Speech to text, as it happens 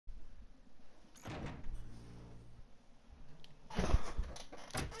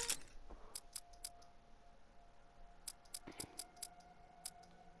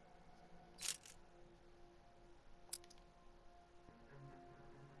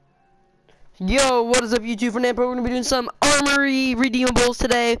Yo, what is up YouTube? For Nampo, we're gonna be doing some armory redeemables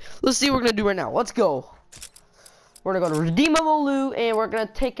today. Let's see what we're gonna do right now. Let's go. We're gonna go to redeemable loot and we're gonna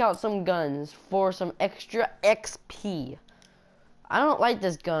take out some guns for some extra XP. I don't like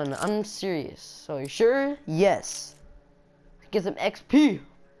this gun. I'm serious. So you sure? Yes. Get some XP. Here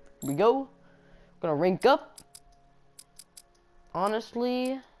we go. We're gonna rank up.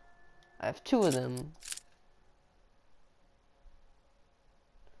 Honestly, I have 2 of them.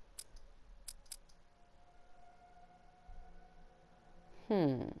 I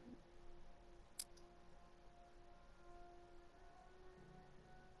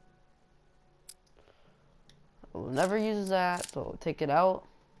will never use that, so I'll take it out.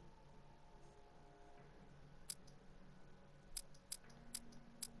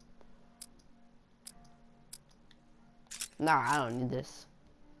 Nah, I don't need this.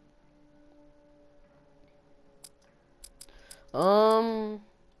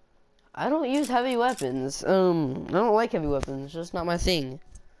 I don't use heavy weapons. I don't like heavy weapons. It's just not my thing.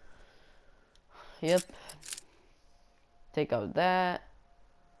 Yep. Take out that.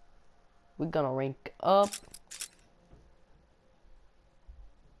 We're gonna rank up.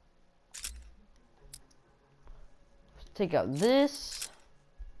 Take out this.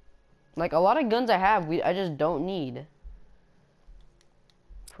 Like a lot of guns I have, I just don't need.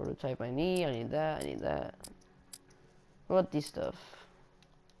 Prototype I need that, I need that. What about these stuff?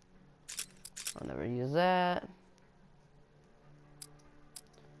 I'll never use that.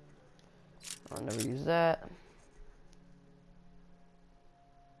 I'll never use that.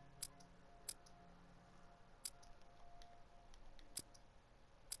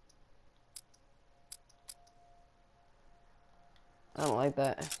 I don't like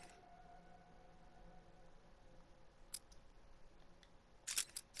that.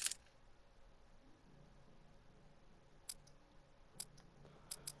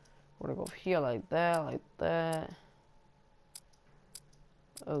 We're gonna go here like that, like that.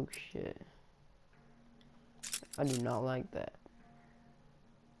 Oh shit. I do not like that.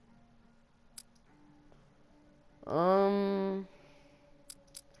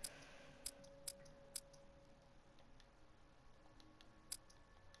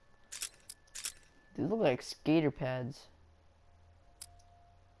 These look like skater pads.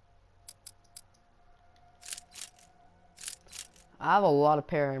 I have a lot of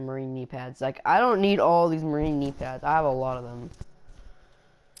pair of marine knee pads. Like, I don't need all these marine knee pads. I have a lot of them.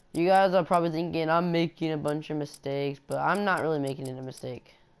 You guys are probably thinking I'm making a bunch of mistakes, but I'm not really making it a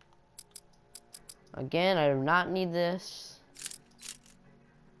mistake. Again, I do not need this.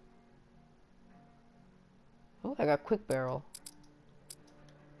 Oh, I got quick barrel.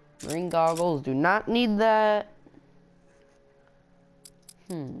 Marine goggles, do not need that.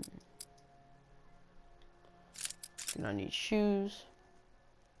 Do not need shoes.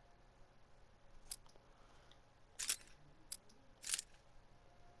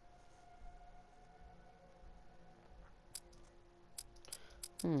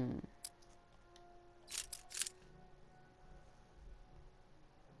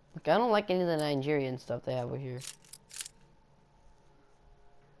 Like, I don't like any of the Nigerian stuff they have over here.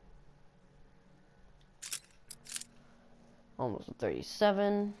 Almost a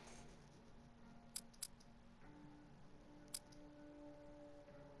 37.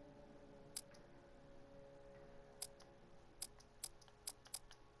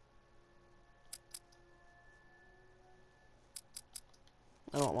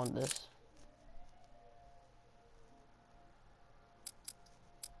 I don't want this.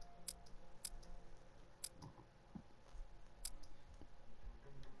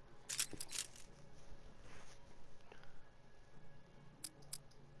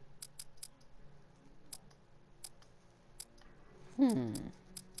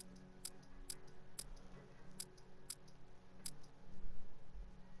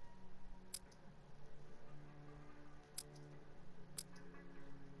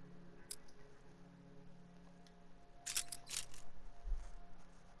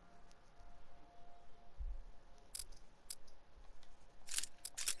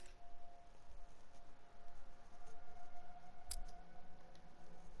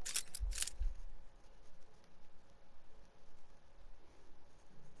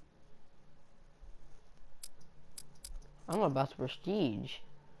 I'm about to prestige.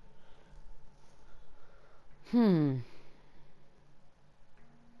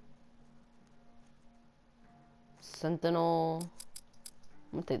 Sentinel.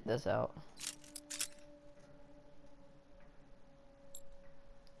 I'm gonna take this out.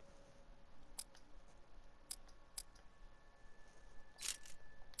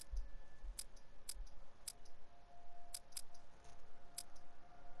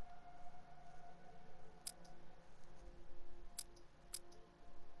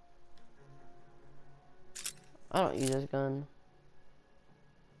 I don't use this gun.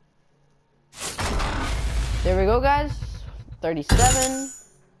 There we go, guys. 37.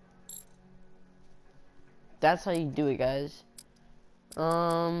 That's how you do it, guys.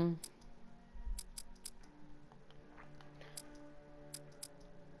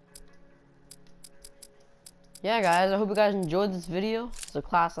 Yeah, guys, I hope you guys enjoyed this video. It's a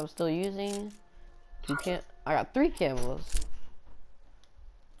class I'm still using. I got 3 camos.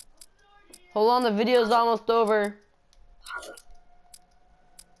 Hold on, the video's almost over.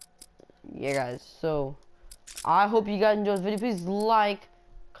 Yeah, guys, so I hope you guys enjoyed this video. Please like,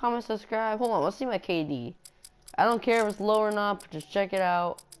 comment, subscribe. Hold on, let's see my KD. I don't care if it's low or not, but just check it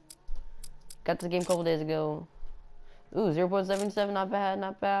out. Got this game a couple days ago. Ooh, 0.77, not bad,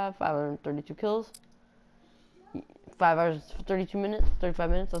 not bad. 532 kills. 5 hours, 32 minutes, 35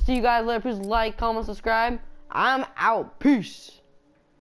 minutes. I'll see you guys later. Please like, comment, subscribe. I'm out. Peace.